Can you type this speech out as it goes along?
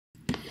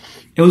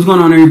Hey, what's going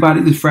on, everybody?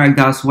 This is Fragged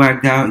Out,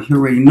 Swagged Out. You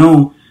already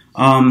know.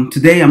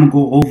 Today, I'm going to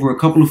go over a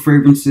couple of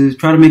fragrances.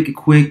 Try to make it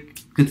quick,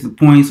 get to the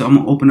point. So I'm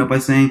going to open up by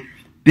saying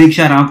big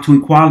shout out to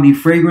Equality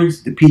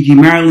Fragrance, the PG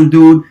Maryland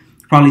dude.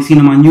 You've probably seen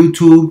him on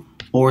YouTube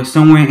or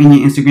somewhere in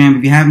your Instagram.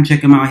 If you haven't,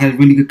 check him out. He has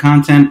really good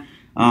content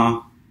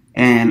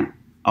and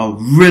a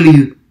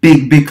really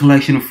big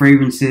collection of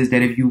fragrances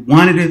that if you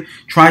wanted to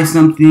try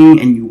something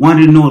and you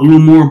wanted to know a little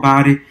more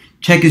about it,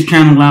 check his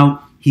channel out.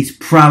 He's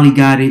probably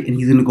got it, and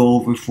he's going to go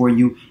over it for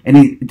you. And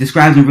he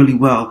describes it really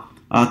well.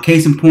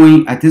 Case in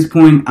point, at this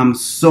point, I'm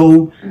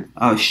so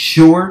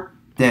sure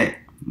that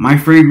my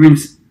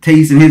fragrance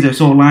taste and his are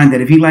so aligned that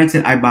if he likes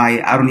it, I buy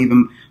it. I don't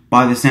even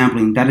bother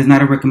sampling. That is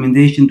not a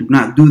recommendation. Do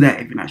not do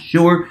that if you're not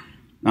sure.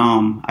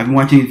 I've been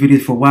watching his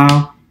videos for a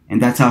while,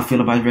 and that's how I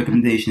feel about his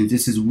recommendations.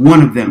 This is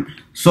one of them,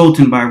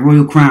 Sultan by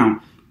Royal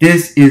Crown.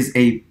 This is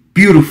a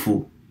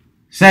beautiful,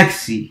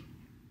 sexy,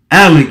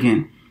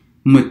 elegant,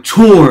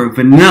 mature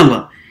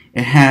vanilla.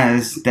 It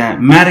has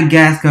that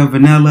Madagascar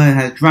vanilla. It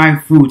has dry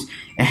fruits.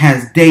 It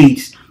has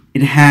dates.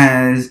 It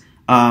has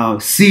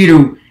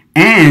cedar,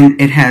 and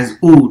it has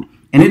oud.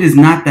 And it is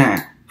not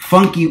that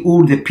funky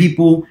oud that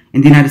people in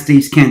the United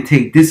States can't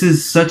take. This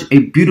is such a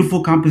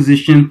beautiful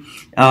composition.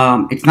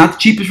 It's not the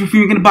cheapest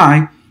perfume you're gonna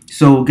buy,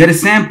 so get a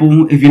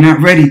sample if you're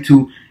not ready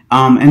to.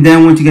 And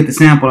then once you get the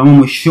sample, I'm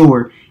almost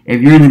sure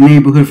if you're in the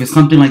neighborhood for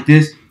something like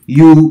this,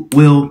 you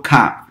will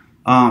cop.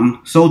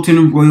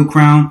 Sultan Royal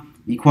Crown.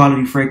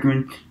 Equality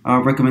fragrance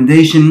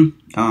recommendation,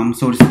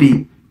 so to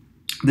speak.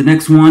 The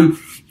next one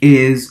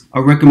is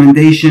a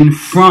recommendation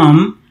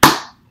from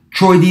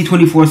Troy D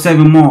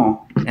 24/7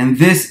 Mall, and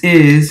this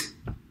is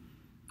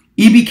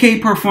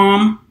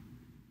ebkparfums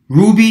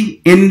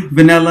Ruby in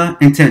Vanilla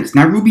Intense.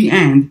 Not Ruby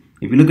and.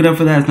 If you look it up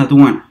for that, it's not the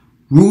one.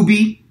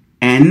 Ruby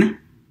and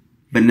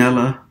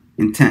Vanilla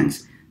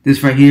Intense.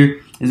 This right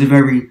here is a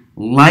very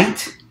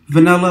light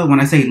vanilla.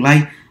 When I say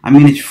light, I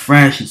mean it's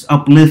fresh, it's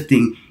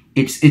uplifting.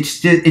 It's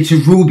a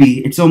ruby.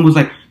 It's almost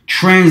like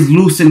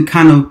translucent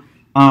kind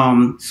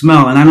of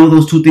smell. And I know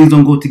those two things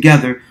don't go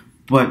together,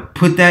 but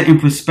put that in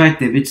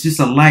perspective. It's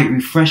just a light,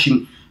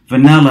 refreshing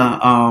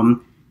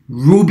vanilla.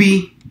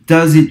 Ruby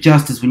does it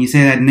justice when you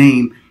say that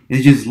name.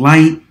 It's just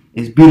light.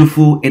 It's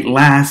beautiful. It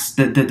lasts.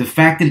 The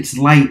fact that it's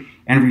light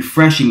and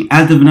refreshing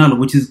as the vanilla,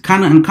 which is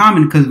kind of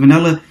uncommon because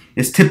vanilla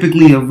is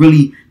typically a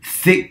really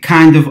thick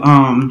kind of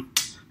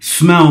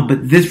smell.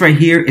 But this right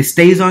here, it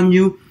stays on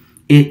you.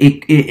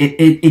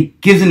 It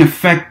gives an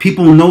effect.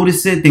 People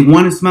notice it. They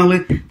want to smell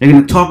it. They're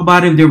going to talk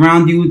about it if they're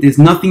around you. There's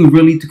nothing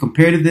really to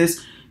compare to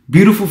this.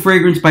 Beautiful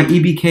fragrance by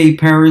EBK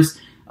Paris.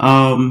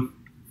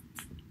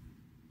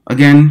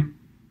 Again,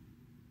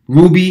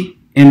 Ruby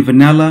and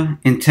Vanilla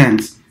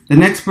Intense. The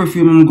next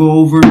perfume I'm going to go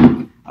over,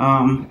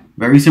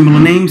 very similar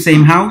name,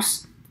 same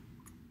house.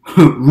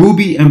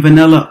 Ruby and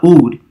Vanilla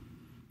Oud.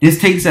 This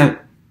takes a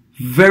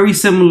very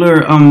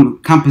similar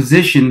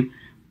composition,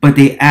 but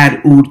they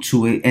add oud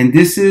to it. And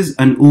this is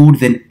an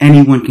oud that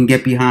anyone can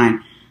get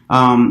behind.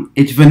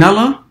 It's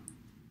vanilla.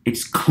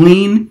 It's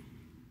clean.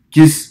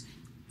 Just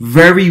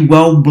very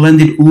well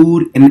blended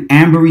oud. An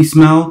ambery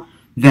smell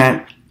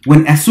that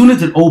as soon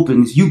as it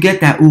opens, you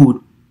get that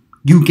oud.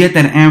 You get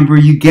that amber.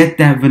 You get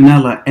that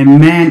vanilla. And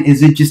man,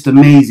 is it just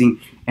amazing.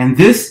 And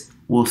this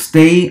will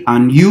stay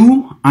on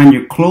you, on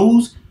your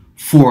clothes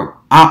for,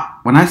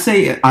 when I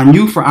say on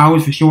you for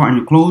hours, for sure, on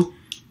your clothes,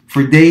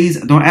 for days.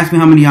 Don't ask me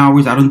how many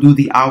hours. I don't do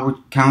the hour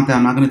countdown.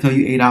 I'm not going to tell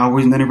you 8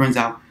 hours and then it runs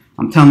out.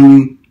 I'm telling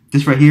you,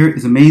 this right here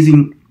is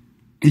amazing.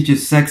 It's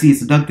just sexy.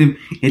 It's seductive.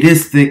 It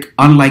is thick,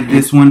 unlike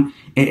this one.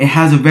 It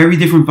has a very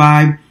different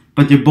vibe,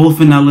 but they're both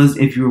vanillas.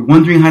 If you're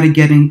wondering how to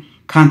get in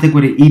contact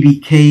with an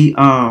EBK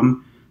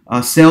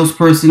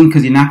salesperson,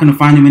 because you're not going to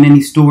find them in any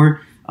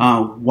store,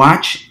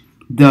 watch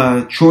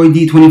the Troy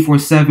D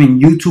 24/7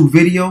 YouTube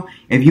video.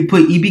 If you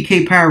put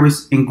EBK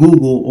Paris in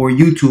Google or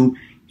YouTube,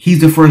 he's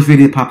the first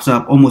video that pops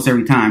up almost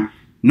every time.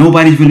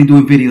 Nobody's really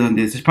doing videos on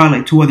this. There's probably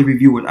like 2 other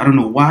reviewers. I don't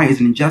know why. It's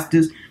an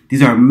injustice.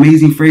 These are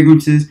amazing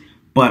fragrances,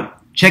 but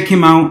check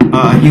him out.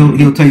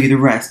 He'll tell you the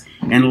rest.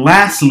 And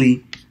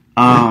lastly,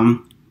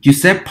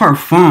 Giuseppe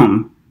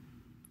Parfum,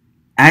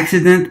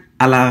 Accident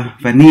à la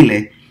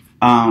Vanille.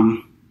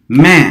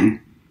 Man,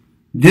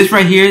 this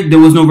right here, there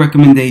was no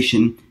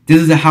recommendation.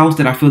 This is a house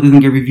that I feel doesn't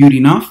get reviewed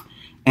enough,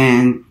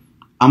 and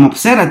I'm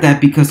upset at that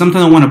because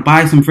sometimes I want to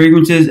buy some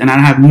fragrances and I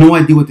have no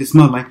idea what they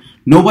smell like.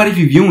 Nobody's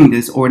reviewing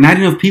this, or not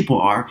enough people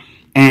are,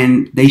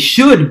 and they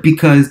should,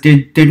 because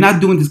they're not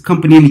doing this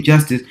company any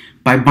justice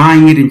by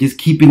buying it and just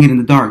keeping it in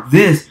the dark.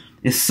 This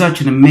is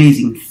such an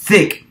amazing,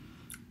 thick,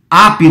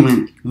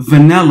 opulent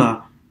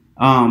vanilla.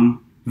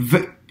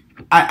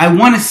 I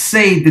want to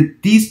say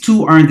that these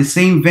two are in the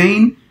same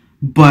vein,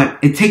 but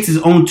it takes its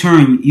own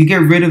turn. You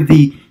get rid of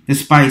the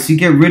spice, you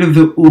get rid of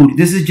the oud.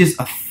 This is just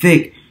a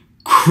thick,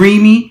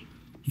 creamy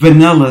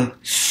vanilla,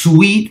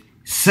 sweet,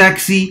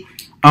 sexy.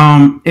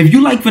 If you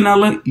like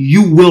vanilla,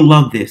 you will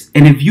love this.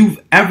 And if you've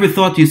ever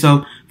thought to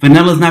yourself,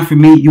 vanilla's not for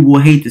me, you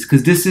will hate this,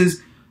 because this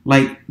is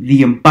like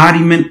the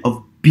embodiment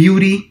of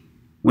beauty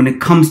when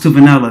it comes to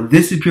vanilla.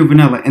 This is pure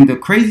vanilla. And the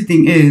crazy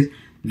thing is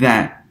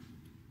that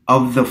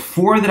of the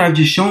 4 that I've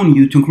just shown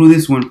you, to include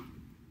this one,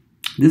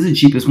 this is the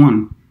cheapest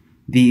one.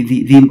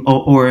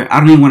 Or I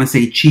don't even want to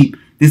say cheap.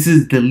 This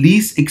is the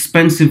least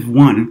expensive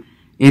one.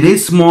 It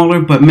is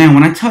smaller, but man,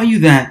 when I tell you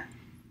that,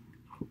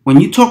 when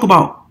you talk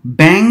about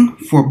bang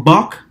for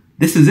buck,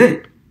 this is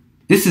it.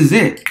 This is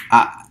it.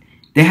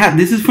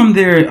 This is from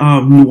their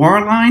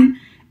Noir line,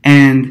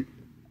 and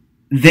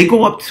they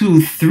go up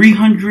to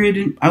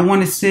 300. I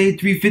want to say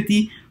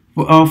 350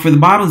 for the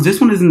bottles. This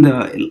one is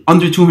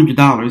under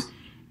 $200.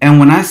 And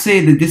when I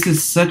say that this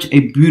is such a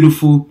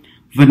beautiful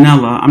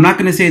vanilla, I'm not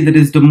gonna say that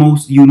it's the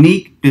most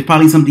unique. There's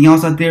probably something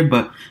else out there,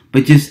 but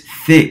just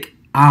thick,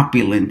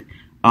 opulent,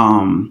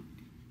 long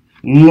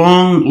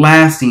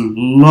lasting.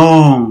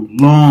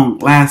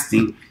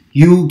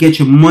 You get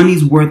your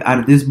money's worth out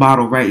of this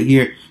bottle right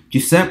here.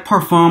 Giuseppe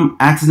Parfum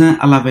Accident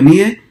à la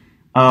Vanille.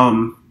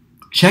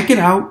 Check it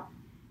out.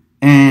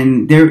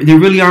 And there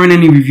really aren't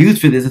any reviews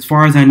for this, as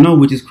far as I know,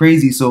 which is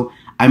crazy. So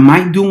I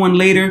might do one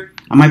later.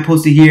 I might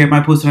post it here. I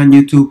might post it on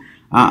YouTube.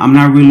 I'm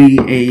not really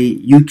a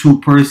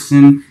YouTube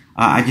person.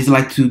 I just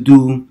like to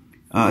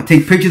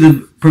take pictures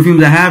of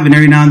perfumes I have, and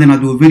every now and then I'll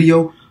do a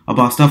video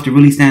about stuff that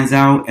really stands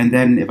out. And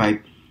then if I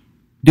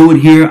do it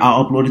here,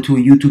 I'll upload it to a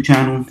YouTube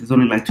channel. There's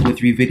only like 2 or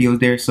 3 videos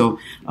there. So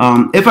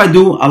if I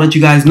do, I'll let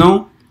you guys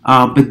know.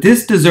 But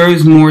this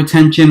deserves more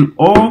attention.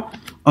 All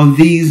of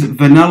these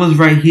vanillas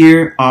right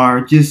here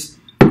are just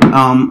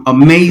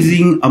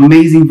amazing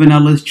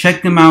vanillas.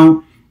 Check them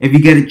out if you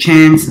get a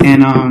chance.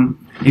 And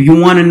if you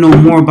want to know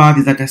more about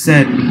these, like I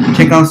said,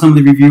 check out some of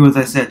the reviews. As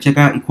I said, check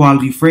out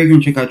Equality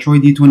Fragrance, check out Troy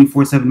D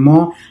 24/7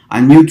 Mall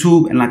on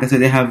YouTube, and like I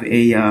said, they have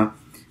an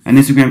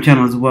Instagram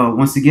channel as well.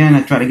 Once again,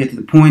 I try to get to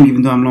the point,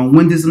 even though I'm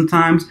long-winded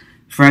sometimes.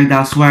 Fragged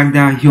out, swagged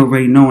out. You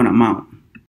already know, and I'm out.